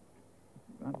searching and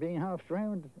being half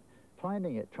drowned,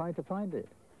 finding it, trying to find it.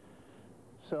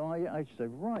 So I said,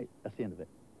 right, that's the end of it.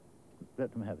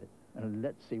 Let them have it, and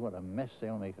let's see what a mess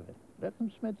they'll make of it. Let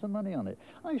them spend some money on it.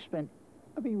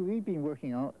 We've been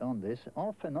working on this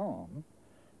off and on,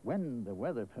 when the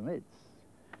weather permits,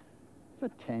 for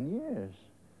 10 years.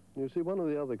 You see, one of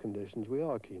the other conditions we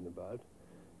are keen about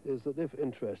is that if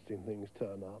interesting things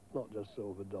turn up, not just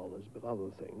silver dollars, but other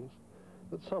things,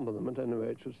 that some of them, at any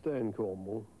rate, should stay in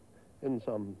Cornwall in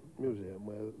some museum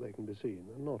where they can be seen,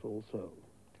 and not all sold.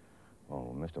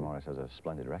 Well, Mr. Morris has a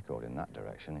splendid record in that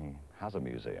direction. He has a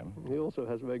museum. He also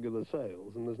has regular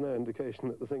sales, and there's no indication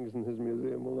that the things in his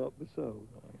museum will not be sold.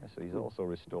 Yes, he's also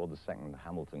restored the second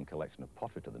Hamilton collection of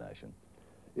pottery to the nation.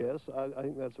 Yes, I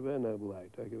think that's a very noble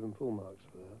act. I give him full marks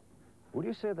for that. Would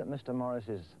you say that Mr.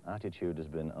 Morris's attitude has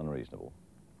been unreasonable?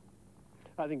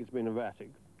 I think it's been erratic.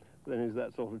 But then he's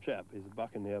that sort of chap. He's a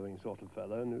buccaneering sort of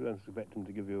fellow, and you don't expect him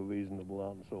to give you a reasonable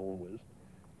answer always.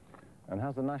 And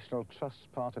has the National Trust's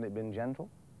part in it been gentle?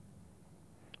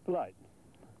 Polite,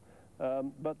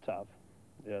 but tough,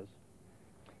 yes.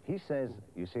 He says,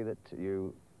 you see, that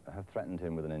you have threatened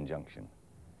him with an injunction.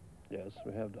 Yes,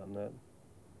 we have done that.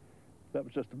 That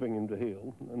was just to bring him to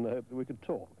heel, and I hope that we could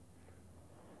talk.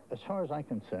 As far as I'm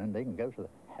concerned, they can go to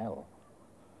hell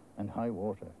and high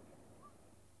water.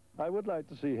 I would like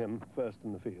to see him first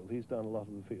in the field. He's done a lot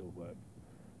of the field work.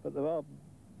 But there are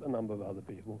a number of other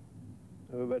people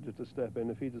who are ready to step in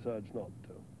if he decides not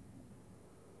to.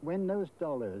 When those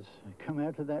dollars come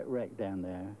out of that wreck down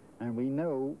there, and we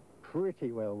know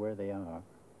pretty well where they are,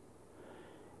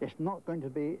 it's not going to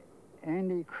be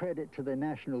any credit to the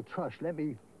National Trust. Let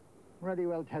me really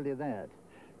well tell you that.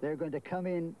 They're going to come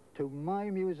in to my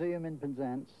museum in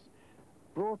Penzance,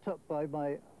 brought up by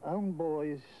my own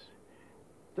boys,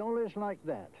 dollars like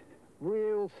that,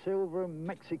 real silver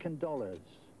Mexican dollars.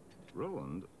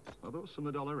 Roland, are those from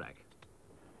the dollar wreck?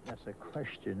 That's a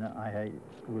question I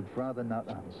would rather not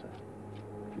answer,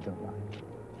 if you don't mind.